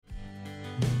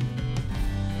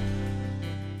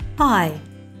Hi,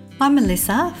 I'm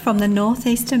Melissa from the North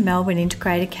Eastern Melbourne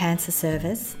Integrated Cancer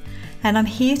Service, and I'm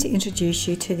here to introduce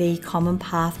you to the Common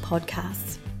Path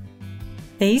podcasts.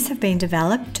 These have been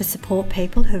developed to support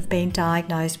people who have been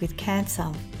diagnosed with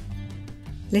cancer.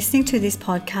 Listening to this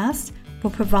podcast will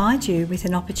provide you with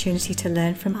an opportunity to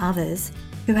learn from others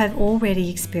who have already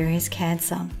experienced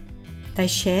cancer. They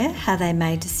share how they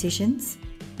made decisions,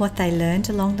 what they learned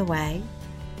along the way,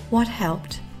 what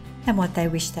helped, and what they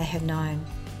wish they had known.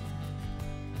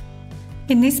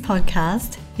 In this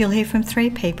podcast, you'll hear from 3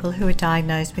 people who were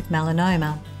diagnosed with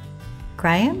melanoma.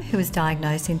 Graham, who was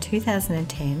diagnosed in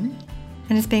 2010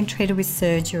 and has been treated with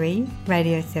surgery,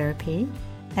 radiotherapy,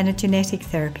 and a genetic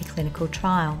therapy clinical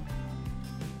trial.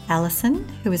 Alison,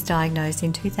 who was diagnosed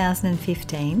in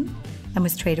 2015 and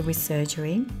was treated with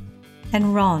surgery.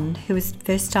 And Ron, who was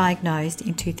first diagnosed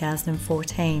in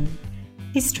 2014.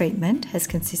 His treatment has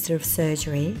consisted of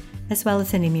surgery as well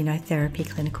as an immunotherapy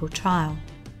clinical trial.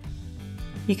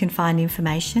 You can find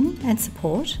information and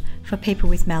support for people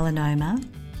with melanoma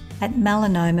at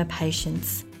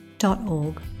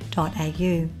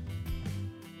melanomapatients.org.au.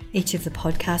 Each of the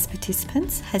podcast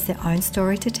participants has their own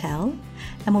story to tell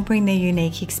and will bring their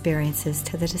unique experiences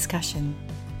to the discussion.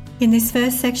 In this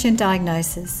first section,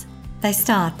 diagnosis, they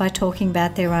start by talking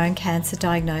about their own cancer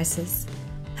diagnosis,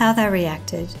 how they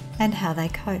reacted and how they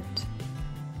coped.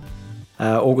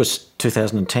 August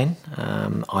 2010,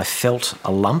 I felt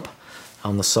a lump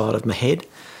on the side of my head.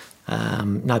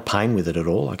 No pain with it at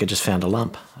all. I just found a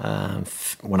lump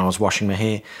when I was washing my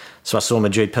hair. So I saw my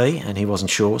GP and he wasn't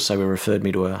sure, so he referred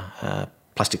me to a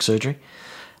plastic surgery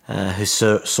who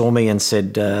saw me and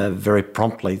said very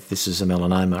promptly, this is a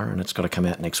melanoma and it's got to come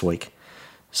out next week.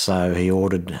 So he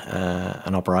ordered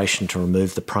an operation to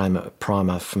remove the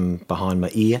primer from behind my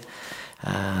ear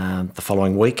the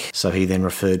following week. So he then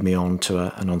referred me on to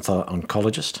an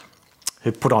oncologist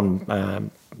who put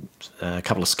on a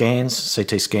couple of scans,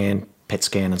 CT scan, PET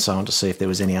scan and so on, to see if there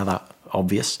was any other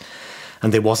obvious.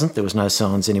 And there wasn't. There was no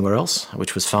signs anywhere else,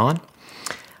 which was fine.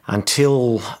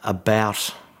 Until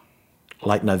about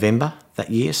late November that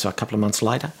year, so a couple of months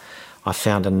later, I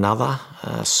found another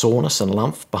soreness and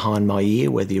lump behind my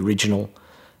ear where the original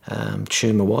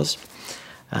tumour was.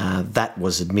 That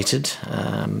was admitted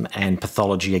and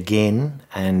pathology again,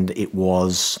 and it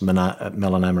was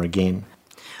melanoma again.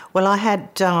 Well, I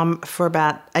had, for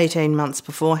about 18 months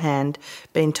beforehand,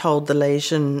 been told the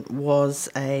lesion was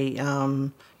a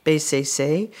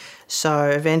BCC.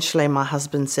 So eventually my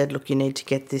husband said, look, you need to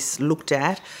get this looked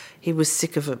at. He was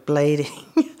sick of it bleeding.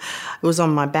 It was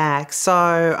on my back.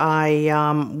 So I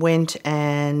went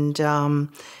and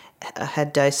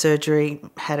had day surgery,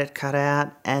 had it cut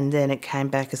out, and then it came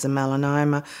back as a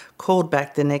melanoma. Called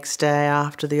back the next day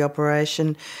after the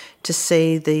operation to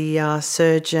see the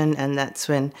surgeon, and that's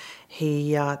when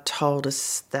he told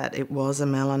us that it was a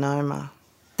melanoma.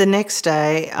 The next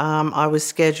day I was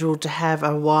scheduled to have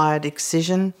a wide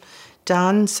excision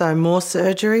done, so more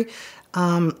surgery.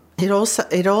 It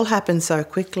all happened so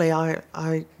quickly,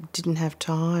 I didn't have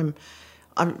time.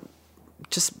 I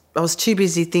was too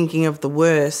busy thinking of the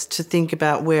worst to think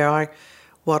about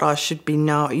what I should be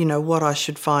what I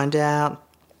should find out,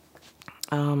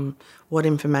 what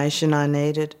information I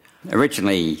needed.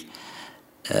 Originally,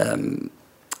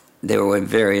 there were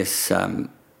various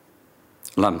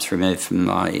lumps removed from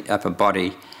my upper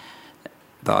body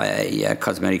by a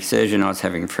cosmetic surgeon. I was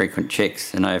having frequent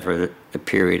checks, and over a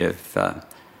period of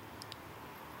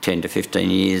 10 to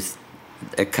 15 years,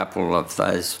 a couple of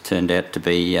those turned out to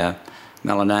be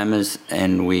melanomas,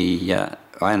 and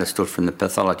I understood from the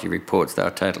pathology reports they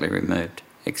were totally removed,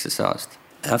 excised.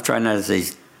 After I noticed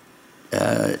these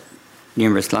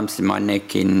numerous lumps in my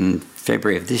neck in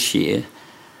February of this year,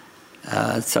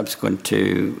 subsequent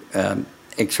to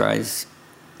x-rays,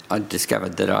 I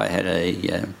discovered that I had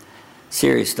a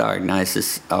serious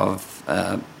diagnosis of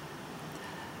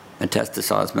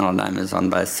metastasised melanomas on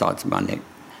both sides of my neck.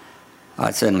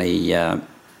 I certainly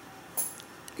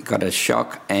got a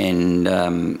shock, and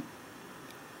I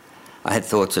had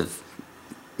thoughts of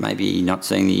maybe not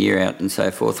seeing the year out and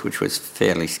so forth, which was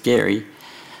fairly scary.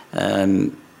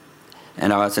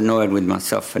 And I was annoyed with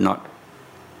myself for not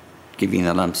giving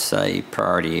the lumps a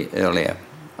priority earlier.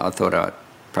 I thought I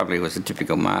probably was a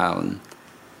typical male and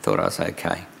thought I was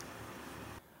okay.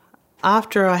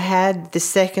 After I had the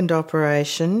second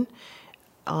operation,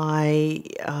 I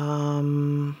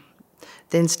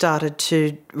then started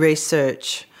to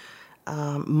research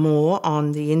more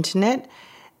on the internet,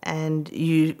 and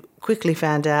you quickly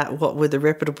found out what were the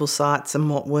reputable sites and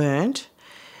what weren't.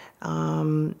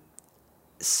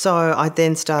 So I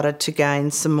then started to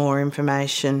gain some more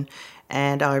information,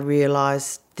 and I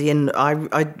realised the end,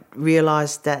 I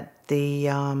realised that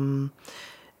the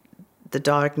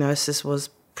diagnosis was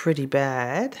pretty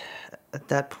bad at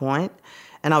that point,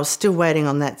 and I was still waiting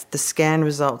on the scan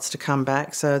results to come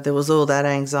back, so there was all that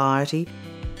anxiety.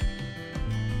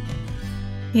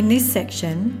 In this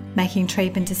section, Making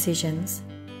Treatment Decisions,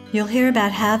 you'll hear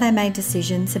about how they made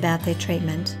decisions about their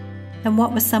treatment and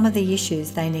what were some of the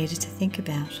issues they needed to think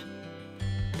about.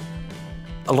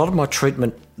 A lot of my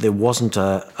treatment, there wasn't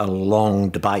a long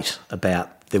debate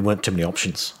about, there weren't too many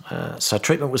options. So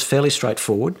treatment was fairly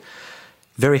straightforward,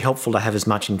 very helpful to have as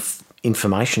much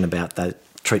information about that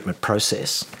treatment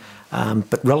process,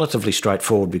 but relatively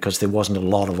straightforward because there wasn't a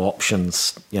lot of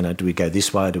options. You know, do we go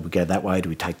this way, do we go that way, do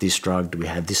we take this drug, do we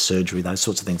have this surgery, those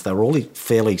sorts of things. They were all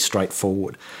fairly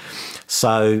straightforward.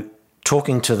 So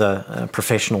talking to the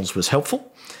professionals was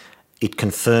helpful. It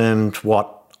confirmed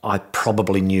what I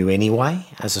probably knew anyway.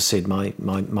 As I said, my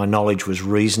knowledge was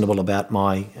reasonable about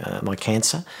my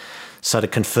cancer. So to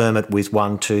confirm it with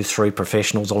 1, 2, 3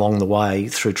 professionals along the way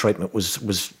through treatment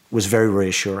was very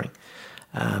reassuring,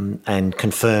 and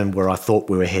confirmed where I thought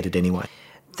we were headed anyway.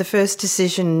 The first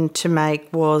decision to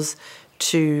make was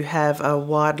to have a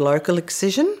wide local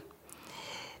excision.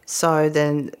 So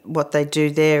then what they do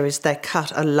there is they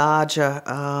cut a larger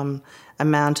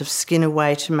amount of skin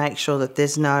away to make sure that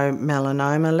there's no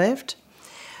melanoma left.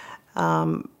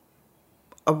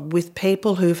 With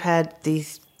people who've had the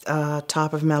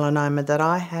type of melanoma that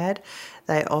I had,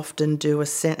 they often do a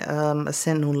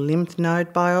sentinel lymph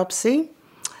node biopsy.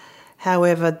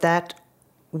 However,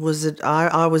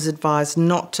 I was advised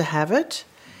not to have it,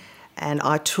 and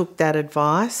I took that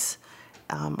advice.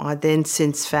 I then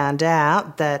since found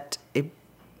out that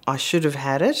I should have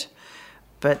had it,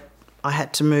 but I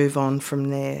had to move on from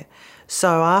there.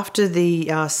 So after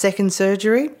the second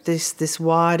surgery, this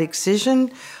wide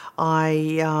excision,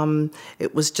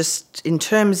 it was just, in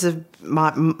terms of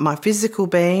my physical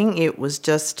being, it was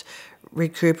just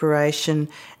recuperation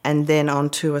and then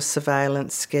onto a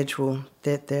surveillance schedule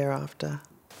thereafter.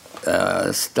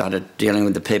 Started dealing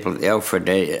with the people at the Alfred.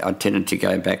 I tended to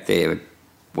go back there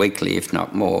weekly, if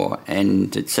not more,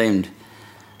 and it seemed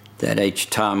that each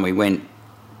time we went,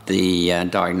 the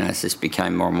diagnosis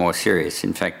became more and more serious.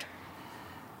 In fact,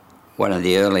 one of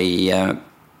the early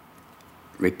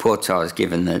reports I was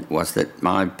given was that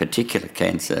my particular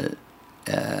cancer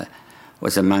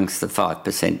was amongst the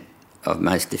 5% of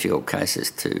most difficult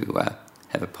cases to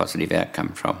have a positive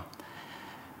outcome from.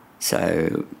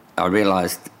 So I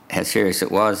realised how serious it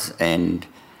was, and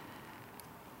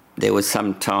there was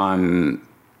some time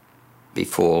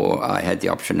before I had the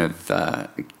option of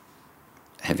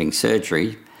having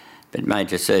surgery, but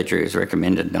major surgery was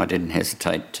recommended, and I didn't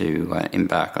hesitate to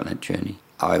embark on that journey.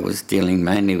 I was dealing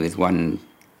mainly with one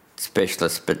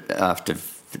specialist, but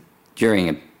during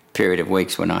a period of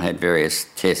weeks when I had various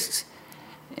tests,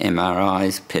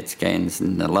 MRIs, PET scans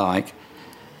and the like,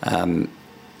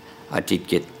 I did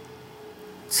get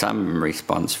some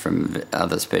response from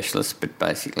other specialists, but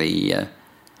basically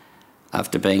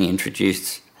after being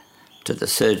introduced to the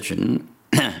surgeon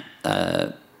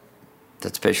that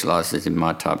specialises in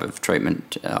my type of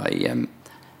treatment, I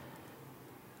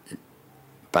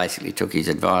basically took his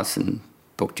advice and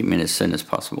booked him in as soon as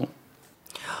possible.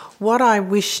 What I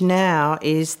wish now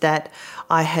is that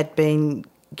I had been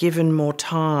given more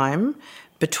time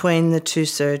between the two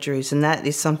surgeries, and that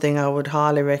is something I would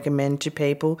highly recommend to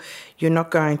people. You're not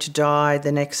going to die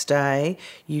the next day.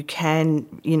 You can,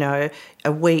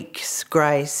 a week's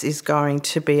grace is going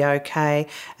to be okay,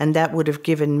 and that would have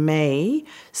given me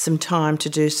some time to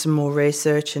do some more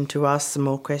research and to ask some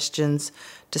more questions,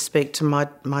 to speak to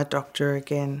my doctor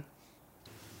again.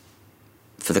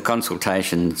 For the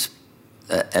consultations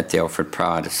at the Alfred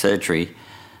prior to surgery,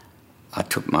 I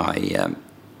took my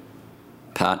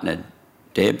partner,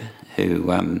 Deb,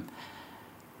 who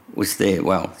was there.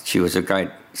 Well, she was a great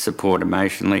support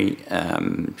emotionally.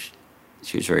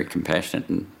 She was very compassionate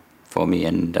for me,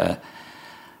 and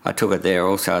I took it there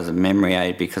also as a memory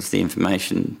aid because the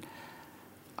information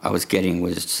I was getting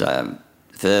was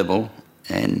verbal,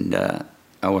 and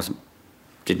I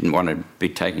didn't want to be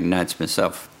taking notes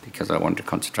myself because I wanted to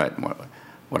concentrate on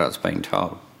what I was being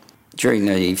told. During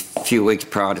the few weeks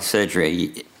prior to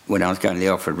surgery, when I was going to the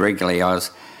Alfred regularly, I was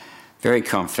very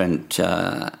confident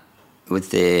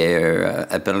with their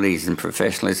abilities and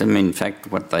professionalism. In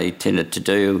fact, what they tended to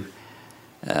do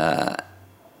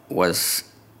was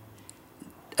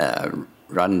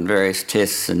run various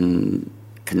tests and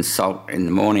consult in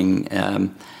the morning,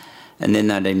 and then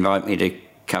they'd invite me to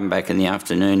come back in the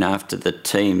afternoon after the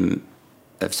team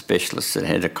of specialists had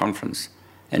had a conference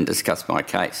and discuss my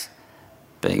case,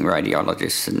 being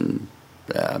radiologists and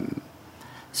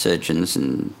surgeons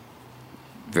and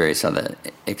various other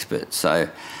experts. So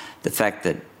the fact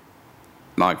that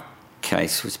my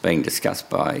case was being discussed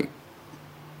by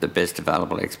the best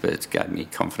available experts gave me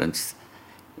confidence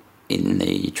in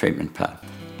the treatment part.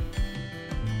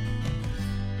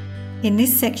 In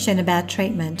this section about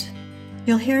treatment,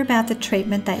 you'll hear about the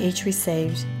treatment they each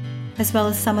received, as well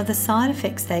as some of the side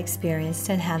effects they experienced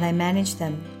and how they managed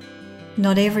them.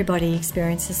 Not everybody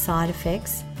experiences side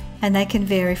effects, and they can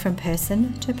vary from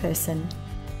person to person,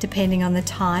 depending on the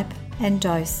type and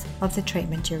dose of the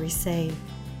treatment you receive.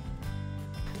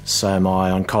 So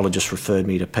my oncologist referred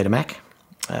me to Peter Mac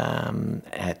in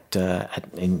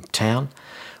town,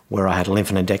 where I had a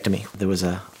lymphadenectomy. There was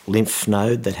a lymph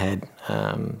node that had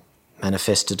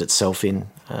manifested itself in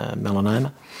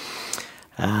melanoma,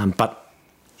 but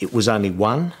it was only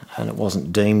one, and it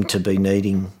wasn't deemed to be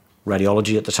needing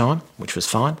radiology at the time, which was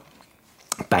fine.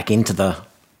 Back into the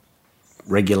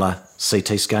regular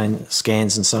CT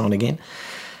scans and so on again.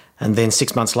 And then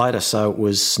 6 months later, so it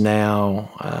was now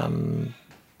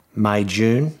May,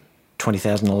 June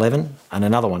 2011, and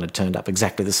another one had turned up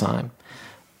exactly the same.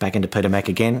 Back into Peter Mac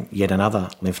again, yet another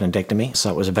lymphadenectomy.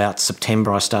 So it was about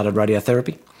September I started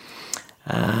radiotherapy.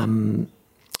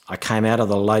 I came out of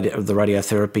the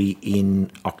radiotherapy in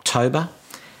October,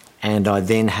 and I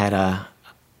then had a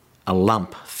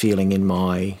lump feeling in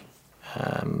my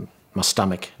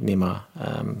stomach near my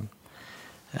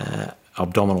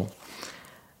abdominal.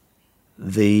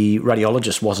 The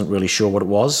radiologist wasn't really sure what it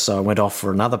was, so I went off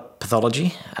for another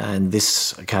pathology, and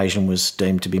this occasion was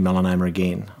deemed to be melanoma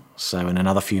again. So in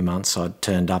another few months I'd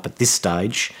turned up at this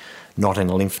stage, not in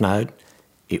a lymph node,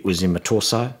 it was in my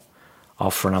torso.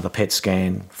 Off for another PET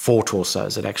scan, 4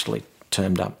 torsos had actually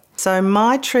turned up. So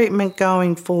my treatment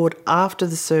going forward after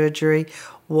the surgery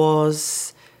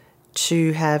was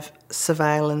to have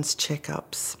surveillance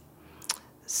checkups.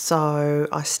 So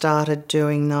I started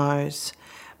doing those.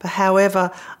 But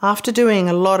however, after doing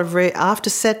a lot of after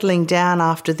settling down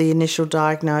after the initial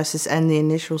diagnosis and the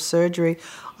initial surgery,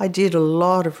 I did a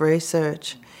lot of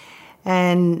research,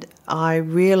 and I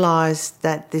realised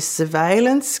that this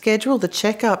surveillance schedule, the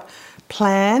checkup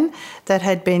plan that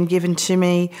had been given to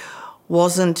me,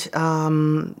 wasn't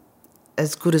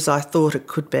as good as I thought it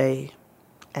could be,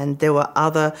 and there were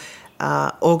other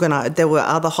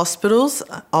hospitals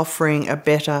offering a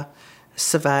better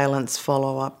surveillance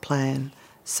follow-up plan.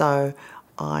 So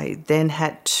I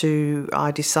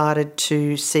decided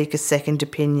to seek a second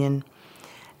opinion,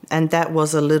 and that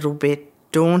was a little bit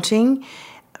daunting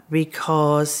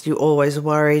because you always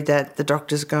worry that the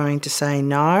doctor's going to say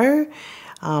no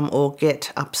or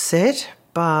get upset,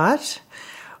 but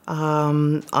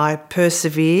I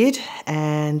persevered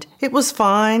and it was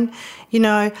fine. You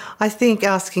know, I think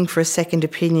asking for a second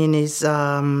opinion is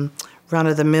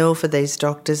run-of-the-mill for these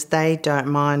doctors. They don't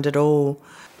mind at all.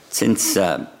 Since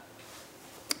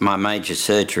my major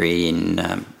surgery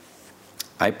in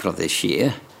April of this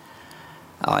year,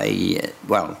 I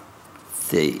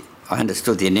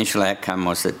understood the initial outcome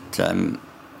was that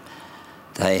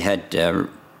they had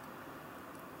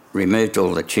removed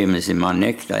all the tumours in my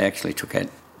neck. They actually took out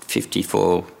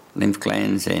 54 lymph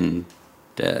glands and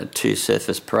 2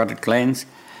 surface parotid glands.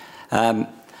 But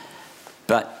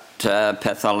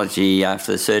pathology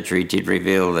after the surgery did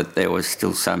reveal that there was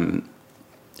still some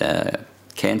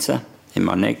cancer in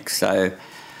my neck, so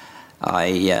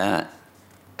I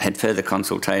had further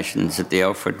consultations at the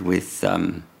Alfred with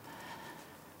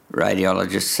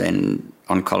radiologists and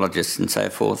oncologists and so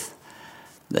forth.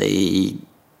 The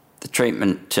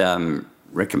treatment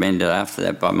recommended after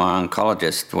that by my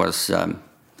oncologist was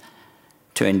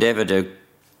to endeavour to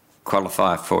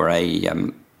qualify for a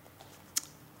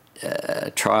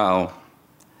trial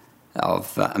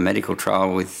of a medical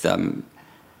trial with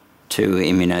 2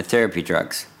 immunotherapy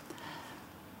drugs.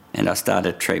 And I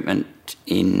started treatment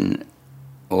in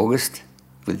August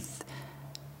with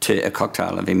a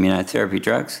cocktail of immunotherapy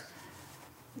drugs.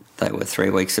 They were 3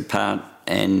 weeks apart,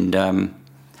 and and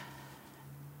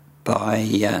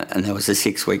there was a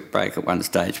 6-week break at one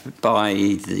stage. But by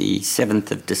the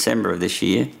 7th of December of this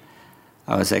year,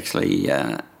 I was actually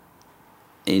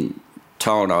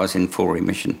told I was in full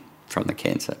remission from the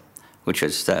cancer, which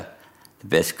was the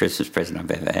best Christmas present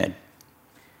I've ever had.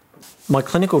 My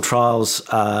clinical trials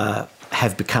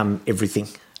have become everything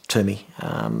to me.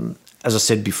 As I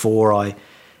said before, I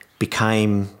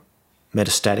became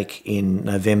metastatic in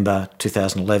November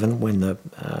 2011 when the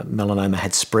melanoma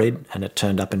had spread and it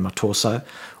turned up in my torso,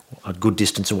 a good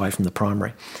distance away from the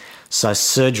primary. So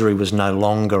surgery was no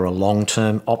longer a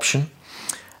long-term option,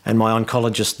 and my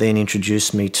oncologist then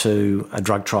introduced me to a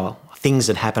drug trial, a things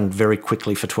had happened very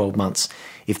quickly for 12 months.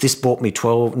 If this brought me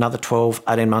another 12,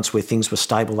 18 months where things were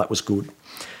stable, that was good.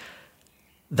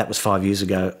 That was 5 years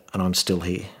ago, and I'm still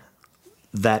here.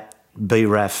 That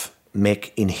BRAF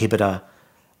MEK inhibitor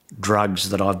drugs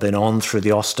that I've been on through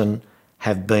the Austin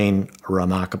have been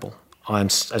remarkable.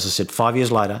 As I said, 5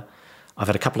 years later, I've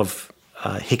had a couple of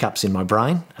hiccups in my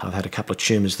brain. I've had a couple of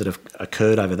tumours that have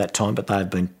occurred over that time, but they have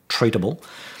been treatable.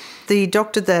 The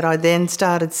doctor that I then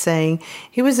started seeing,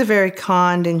 he was a very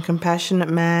kind and compassionate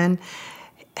man.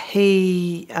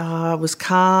 He was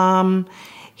calm.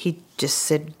 He just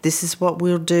said, this is what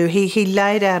we'll do. He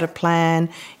laid out a plan.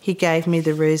 He gave me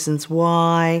the reasons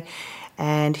why.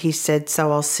 And he said,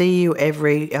 so I'll see you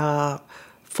every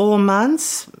 4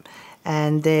 months.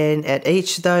 And then at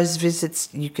each of those visits,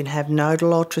 you can have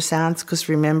nodal ultrasounds, because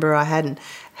remember, I hadn't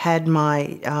had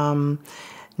my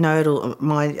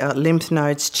lymph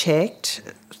nodes checked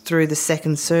through the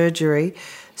second surgery.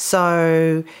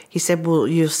 So he said, well,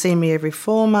 you'll see me every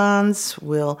 4 months,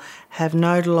 we'll have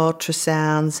nodal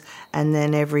ultrasounds, and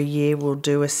then every year we'll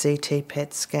do a CT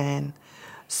PET scan.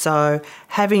 So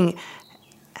having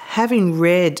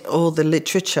read all the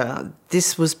literature,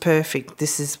 this was perfect.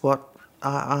 This is what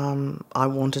I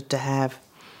wanted to have.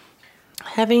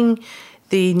 Having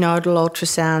the nodal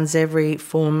ultrasounds every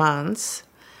 4 months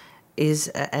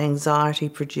is anxiety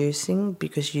producing,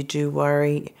 because you do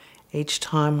worry each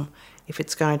time if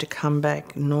it's going to come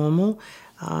back normal.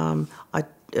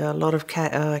 A lot of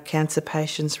cancer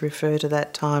patients refer to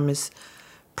that time as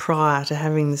prior to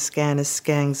having the scan as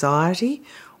anxiety,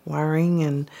 worrying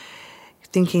and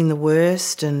thinking the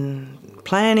worst and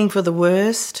planning for the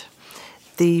worst.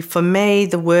 For me,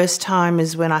 the worst time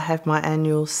is when I have my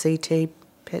annual CT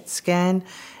PET scan,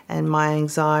 and my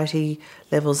anxiety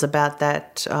levels about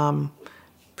that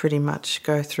pretty much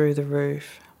go through the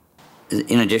roof.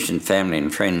 In addition, family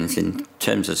and friends, in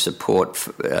terms of support,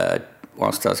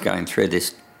 whilst I was going through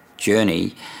this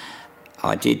journey,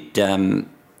 I did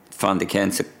find the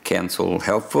Cancer Council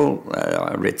helpful.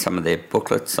 I read some of their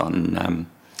booklets on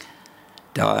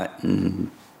diet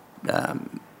and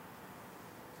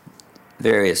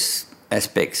various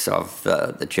aspects of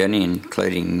the journey,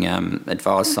 including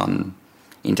advice on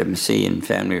intimacy and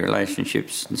family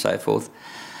relationships and so forth.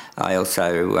 I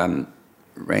also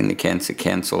rang the Cancer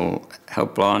Council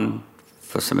helpline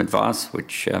for some advice,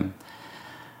 which,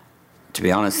 to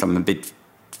be honest, I'm a bit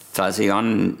fuzzy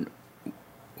on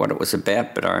what it was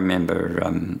about, but I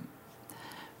remember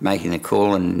making the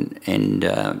call and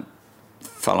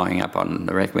following up on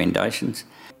the recommendations.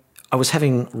 I was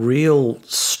having real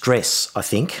stress, I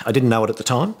think. I didn't know it at the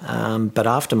time, but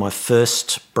after my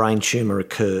first brain tumour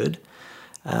occurred,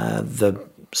 the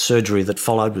surgery that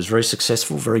followed was very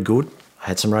successful, very good. I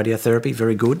had some radiotherapy,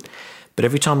 very good. But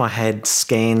every time I had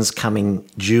scans coming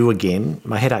due again,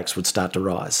 my headaches would start to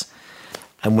rise.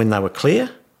 And when they were clear,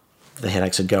 the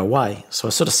headaches would go away. So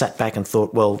I sort of sat back and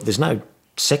thought, well, there's no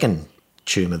second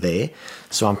tumour there,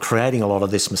 so I'm creating a lot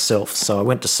of this myself. So I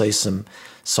went to see some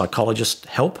psychologist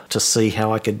help to see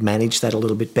how I could manage that a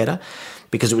little bit better,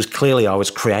 because it was clearly I was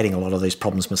creating a lot of these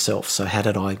problems myself. So how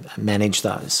did I manage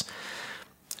those?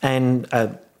 And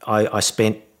I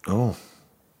spent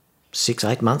 6,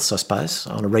 8 months, I suppose,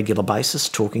 on a regular basis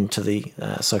talking to the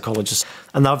psychologists,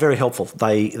 and they were very helpful.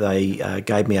 They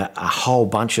gave me a whole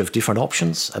bunch of different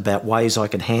options about ways I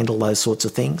could handle those sorts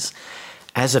of things.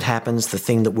 As it happens, the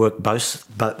thing that worked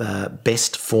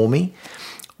best for me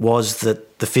was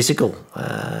that the physical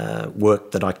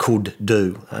work that I could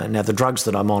do. Now, the drugs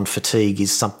that I'm on, fatigue,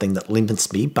 is something that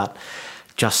limits me, but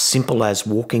just simple as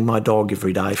walking my dog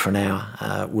every day for an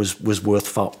hour was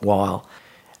worthwhile.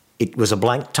 It was a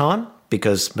blank time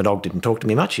because my dog didn't talk to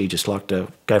me much. He just liked to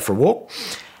go for a walk.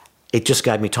 It just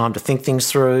gave me time to think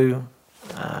things through,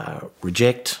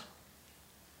 reject,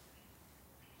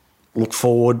 look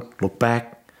forward, look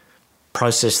back,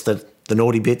 process the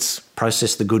naughty bits,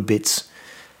 process the good bits,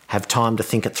 have time to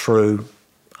think it through,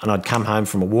 and I'd come home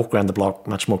from a walk around the block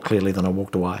much more clearly than I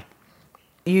walked away.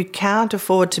 You can't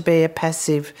afford to be a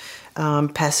passive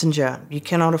passenger. You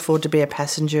cannot afford to be a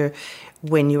passenger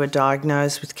when you are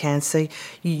diagnosed with cancer.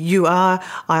 I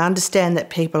understand that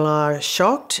people are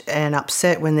shocked and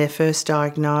upset when they're first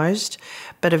diagnosed,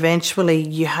 but eventually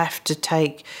you have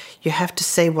to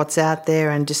see what's out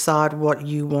there and decide what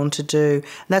you want to do.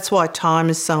 And that's why time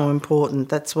is so important.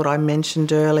 That's what I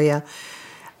mentioned earlier.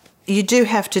 You do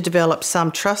have to develop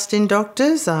some trust in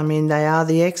doctors. I mean, they are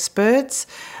the experts,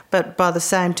 but by the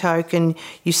same token,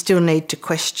 you still need to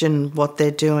question what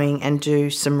they're doing and do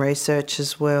some research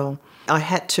as well. I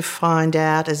had to find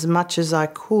out as much as I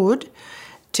could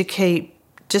to keep,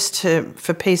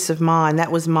 for peace of mind.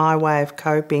 That was my way of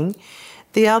coping,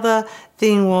 The other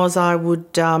thing was I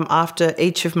would, after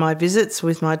each of my visits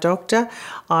with my doctor,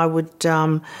 I would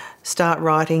start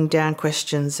writing down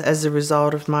questions as a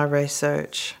result of my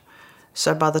research.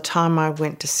 So by the time I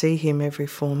went to see him every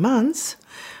 4 months,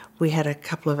 we had a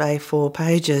couple of A4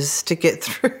 pages to get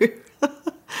through.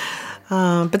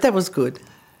 But that was good.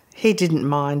 He didn't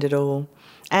mind at all.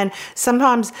 And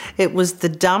sometimes it was the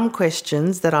dumb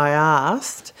questions that I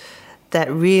asked that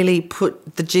really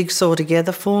put the jigsaw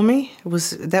together for me.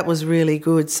 That was really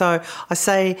good. So I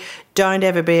say, don't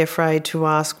ever be afraid to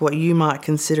ask what you might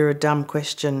consider a dumb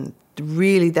question.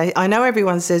 Really, I know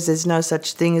everyone says there's no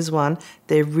such thing as one.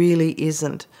 There really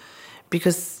isn't.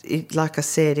 Because, like I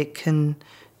said, it can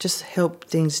just help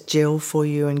things gel for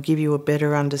you and give you a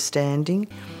better understanding.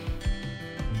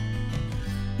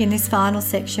 In this final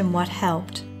section, What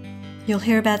Helped?, you'll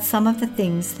hear about some of the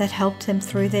things that helped them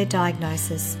through their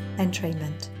diagnosis and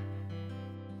treatment.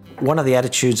 One of the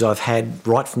attitudes I've had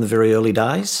right from the very early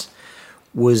days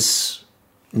was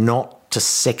not to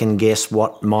second guess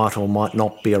what might or might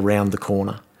not be around the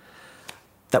corner.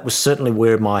 That was certainly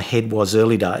where my head was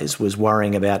early days, was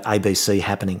worrying about ABC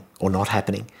happening or not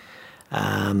happening.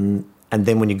 And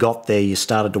then when you got there, you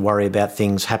started to worry about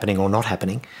things happening or not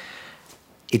happening.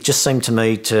 It just seemed to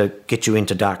me to get you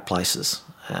into dark places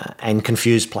and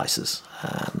confused places.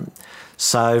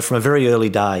 So from a very early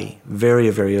day, very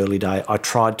early day, I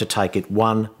tried to take it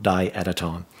one day at a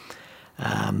time.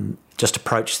 Just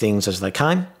approach things as they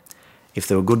came. If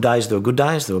there were good days, there were good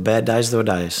days. There were bad days, there were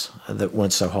days that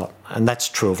weren't so hot. And that's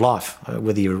true of life,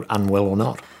 whether you're unwell or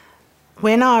not.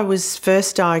 When I was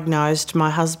first diagnosed, my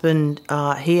husband,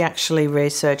 he actually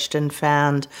researched and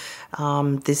found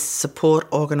this support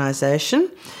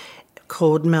organisation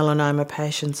called Melanoma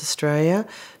Patients Australia.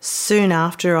 Soon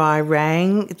after, I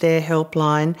rang their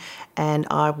helpline and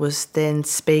I was then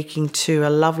speaking to a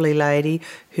lovely lady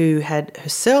who had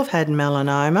herself had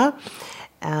melanoma.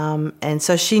 And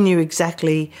so she knew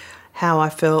exactly how I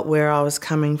felt, where I was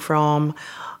coming from.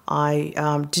 I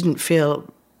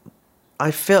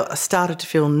started to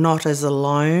feel not as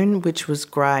alone, which was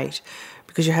great,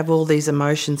 because you have all these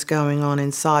emotions going on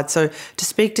inside. So to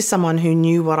speak to someone who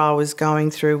knew what I was going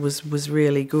through was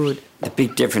really good. The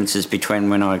big differences between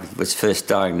when I was first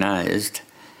diagnosed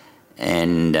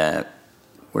and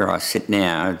where I sit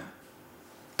now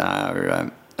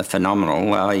are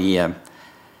phenomenal. I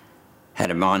had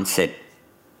a mindset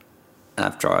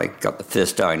after I got the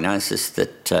first diagnosis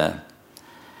that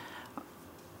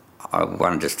I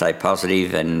wanted to stay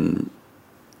positive and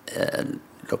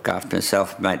look after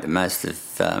myself, make the most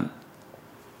of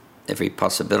every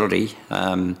possibility.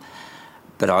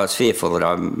 But I was fearful that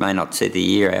I may not see the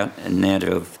year out, and now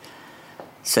to have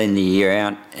seen the year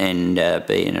out and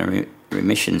be in a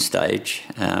remission stage,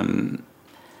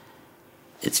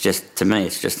 it's just, to me,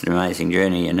 it's just an amazing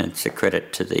journey, and it's a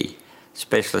credit to the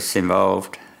specialists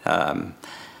involved, to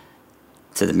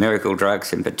the miracle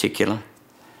drugs in particular.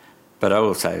 But I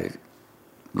also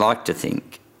like to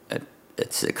think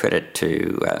it's a credit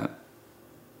to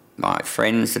my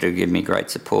friends that have given me great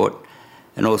support,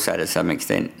 and also to some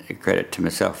extent a credit to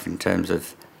myself in terms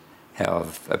of how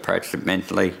I've approached it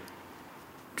mentally,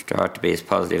 to try to be as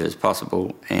positive as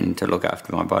possible and to look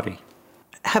after my body.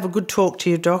 Have a good talk to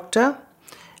your doctor.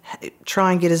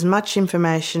 Try and get as much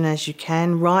information as you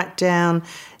can. Write down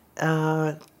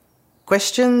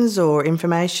questions or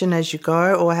information as you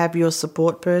go, or have your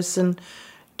support person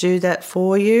do that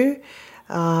for you.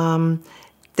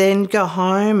 Then go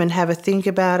home and have a think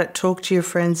about it, talk to your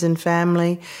friends and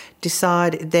family,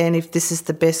 decide then if this is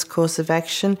the best course of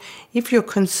action. If you're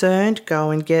concerned, go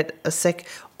and get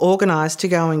organise to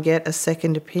go and get a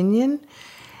second opinion.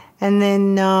 And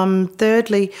then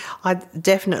thirdly, I'd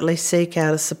definitely seek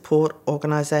out a support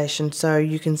organisation so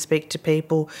you can speak to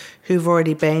people who've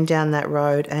already been down that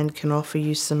road and can offer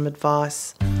you some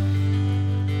advice.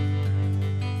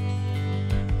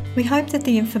 We hope that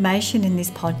the information in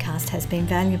this podcast has been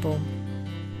valuable.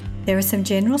 There are some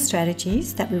general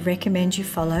strategies that we recommend you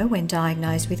follow when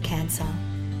diagnosed with cancer,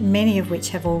 many of which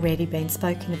have already been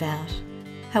spoken about.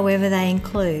 However, they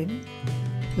include: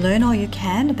 learn all you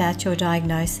can about your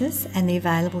diagnosis and the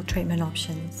available treatment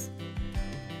options.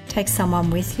 Take someone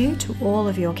with you to all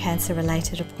of your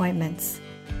cancer-related appointments.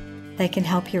 They can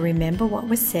help you remember what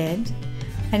was said,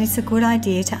 and it's a good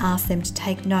idea to ask them to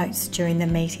take notes during the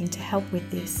meeting to help with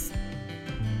this.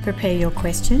 Prepare your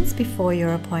questions before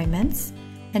your appointments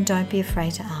and don't be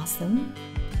afraid to ask them.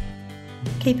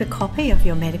 Keep a copy of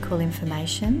your medical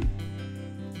information.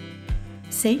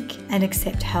 Seek and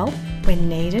accept help when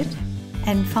needed.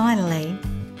 And finally,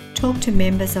 talk to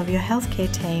members of your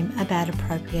healthcare team about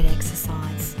appropriate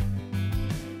exercise.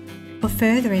 For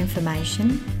further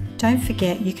information, don't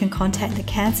forget you can contact the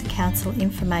Cancer Council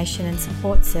Information and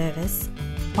Support Service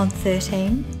on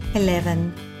 13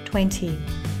 11 20,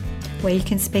 where you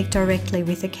can speak directly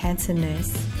with a cancer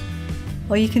nurse,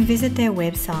 or you can visit their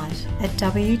website at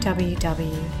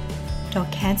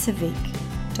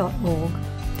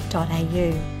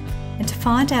www.cancervic.org.au. And to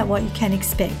find out what you can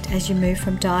expect as you move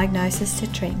from diagnosis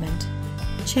to treatment,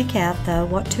 check out the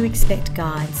What to Expect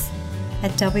guides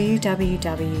at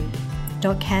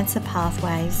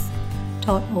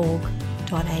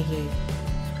www.cancerpathways.org.au.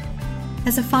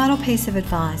 As a final piece of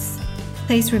advice,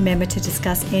 please remember to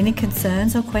discuss any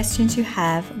concerns or questions you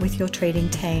have with your treating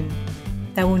team.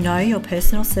 They will know your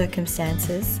personal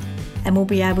circumstances and will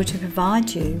be able to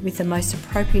provide you with the most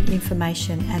appropriate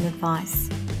information and advice.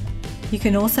 You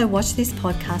can also watch this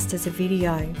podcast as a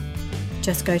video.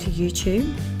 Just go to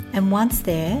YouTube and once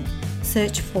there,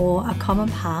 search for A Common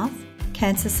Path,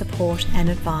 Cancer Support and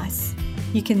Advice.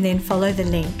 You can then follow the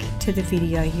link to the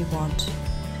video you want.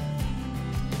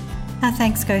 Our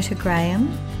thanks go to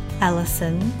Graham,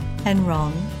 Alison and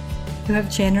Ron, who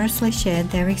have generously shared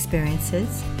their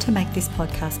experiences to make this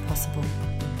podcast possible.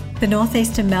 The North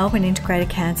Eastern Melbourne Integrated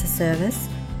Cancer Service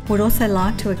would also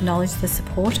like to acknowledge the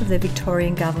support of the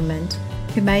Victorian Government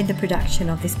who made the production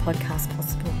of this podcast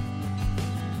possible.